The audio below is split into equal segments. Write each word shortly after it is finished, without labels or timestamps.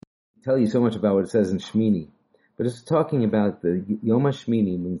tell you so much about what it says in Shmini, but it's talking about the Yom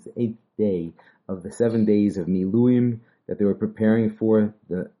HaShmini, means the 8th day of the 7 days of Miluim that they were preparing for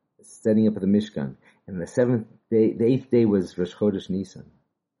the setting up of the Mishkan. And the 8th day was Rosh Chodesh Nisan.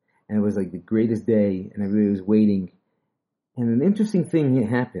 And it was like the greatest day, and everybody was waiting. And an interesting thing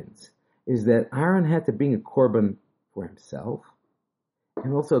happens, is that Aaron had to bring a korban for himself,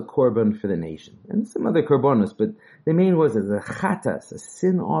 and also a korban for the nation, and some other korbanos, but the main was as a chatas, a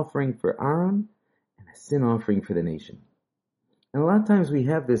sin offering for Aaron, and a sin offering for the nation. And a lot of times we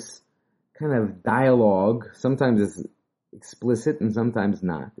have this kind of dialogue, sometimes it's explicit and sometimes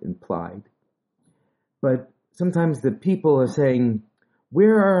not, implied. But sometimes the people are saying,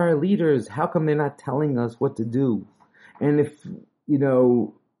 where are our leaders? How come they're not telling us what to do? And if,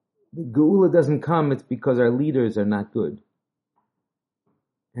 the Geula doesn't come, it's because our leaders are not good.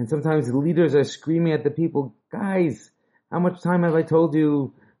 And sometimes the leaders are screaming at the people, guys, how much time have I told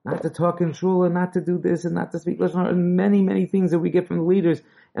you not to talk in shul and not to do this and not to speak Lashon, and many, many things that we get from the leaders,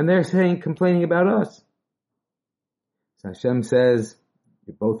 and they're complaining about us. So Hashem says,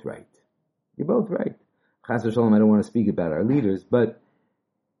 you're both right. You're both right. Chas v'sholom, I don't want to speak about our leaders, but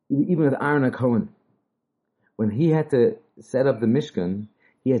even with Aaron HaKohen, when he had to set up the Mishkan,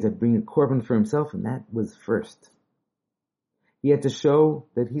 he had to bring a korban for himself, and that was first. He had to show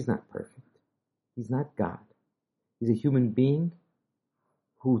that he's not perfect. He's not God. He's a human being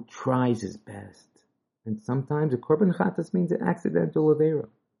who tries his best. And sometimes a korban chatas means an accidental avera.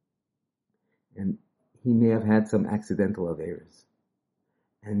 And he may have had some accidental averas.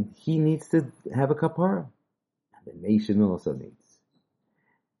 And he needs to have a kapara. And the nation also needs.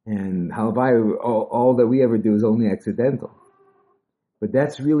 And halavai, all that we ever do is only accidental. But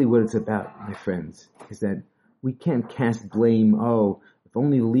that's really what it's about, my friends, is that we can't cast blame, if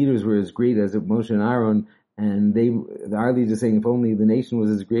only the leaders were as great as Moshe and Aaron, and our leaders are saying if only the nation was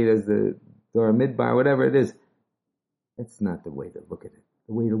as great as the Dora Midbar, whatever it is. That's not the way to look at it.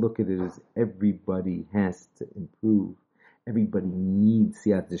 The way to look at it is everybody has to improve. Everybody needs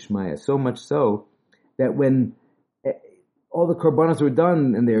Siyat Dishmaya. So much so that when all the korbanos were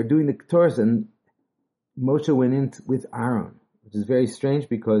done and they were doing the Ketores, and Moshe went in with Aaron, which is very strange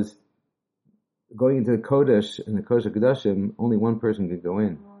because going into the Kodesh and the Kodesh HaKodashim, only one person could go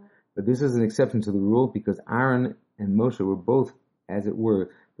in. But this is an exception to the rule because Aaron and Moshe were both, as it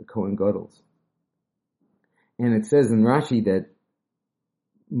were, the Kohen Gadol's. And it says in Rashi that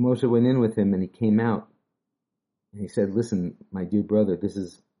Moshe went in with him and he came out and he said, listen, my dear brother, this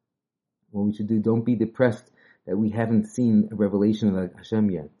is what we should do. Don't be depressed that we haven't seen a revelation of Hashem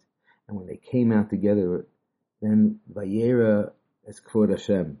yet. And when they came out together, then Vayera es Kvod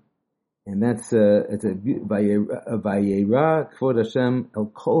Hashem. And that's it's a Vayera Kvod Hashem El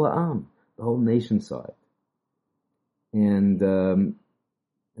Kol Ha'am. The whole nation saw it. And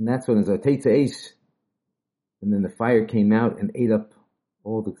that's when it's a Teitza Eish. And then the fire came out and ate up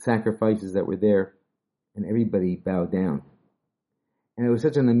all the sacrifices that were there, and everybody bowed down. And it was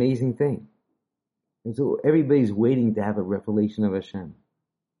such an amazing thing. And so everybody's waiting to have a revelation of Hashem.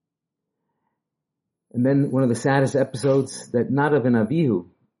 And then one of the saddest episodes, that Nadav and Avihu,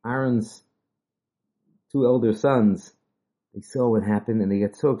 Aaron's two elder sons, they saw what happened and they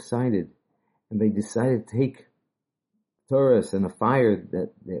got so excited, and they decided to take Taurus and a fire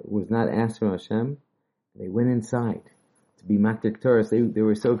that was not asked from Hashem. They went inside to be Makdir Taurus. They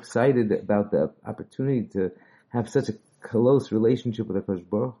were so excited about the opportunity to have such a close relationship with HaKadosh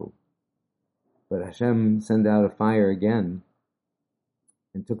Baruch Hu. But Hashem sent out a fire again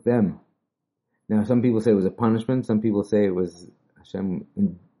and took them. Now, some people say it was a punishment. Some people say it was Hashem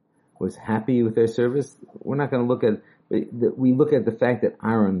was happy with their service. We're not going to look at, but we look at the fact that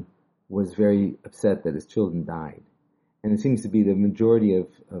Aaron was very upset that his children died. And it seems to be the majority of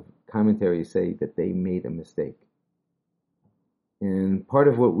commentaries say that they made a mistake. And part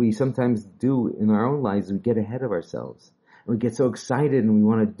of what we sometimes do in our own lives is we get ahead of ourselves. And we get so excited and we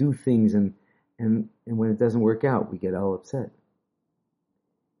want to do things, and when it doesn't work out, we get all upset.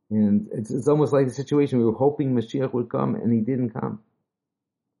 And it's almost like the situation we were hoping Mashiach would come and he didn't come.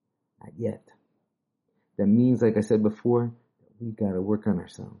 Not yet. That means, like I said before, we've got to work on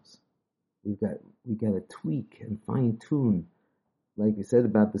ourselves. We got to tweak and fine tune. Like you said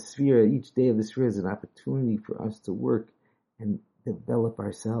about the sphere, each day of the sphere is an opportunity for us to work and develop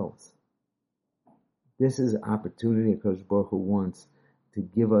ourselves. This is an opportunity HaKadosh Baruch Hu wants to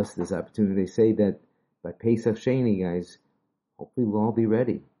give us this opportunity. They say that by Pesach Sheni, guys, hopefully we'll all be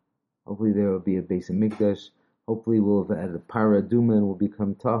ready. Hopefully there will be a Beis HaMikdash. Hopefully we'll have had a Para Aduma and we'll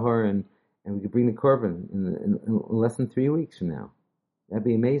become Tahar, and we can bring the Korban in less than 3 weeks from now. That'd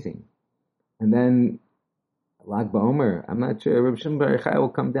be amazing. And then Lag BaOmer, I'm not sure Rabbi Shimon Bar Yochai will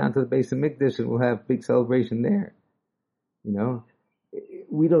come down to the base of Mikdash and we'll have big celebration there. You know,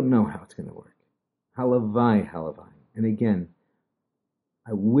 we don't know how it's going to work. Halavai, halavai. And again,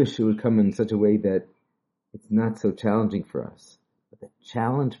 I wish it would come in such a way that it's not so challenging for us. But the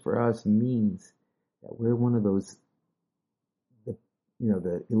challenge for us means that we're one of those,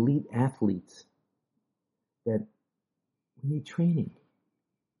 the elite athletes that we need training.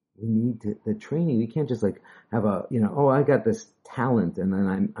 We need the training. We can't just have I got this talent and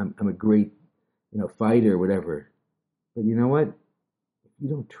then I'm a great, fighter or whatever. But you know what? If you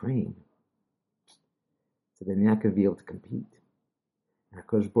don't train, so then you're not going to be able to compete. And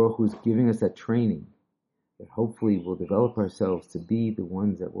HaKadosh Baruch Hu is giving us that training that hopefully will develop ourselves to be the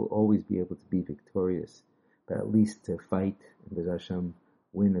ones that will always be able to be victorious, but at least to fight and B'ez Hashem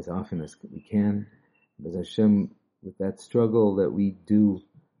win as often as we can. B'ez Hashem, with that struggle that we do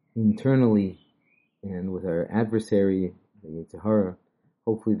internally and with our adversary, the Yetzer Hara,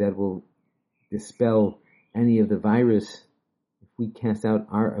 hopefully that will dispel any of the virus. If we cast out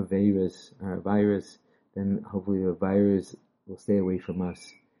our virus, then hopefully the virus will stay away from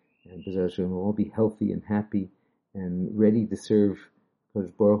us. And B'ez Hashem will all be healthy and happy and ready to serve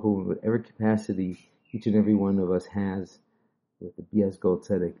Kadosh Baruch Hu in whatever capacity each and every one of us has with the Bias Gold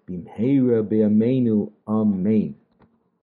Tzedek. Bimheira B'yameinu. Amen.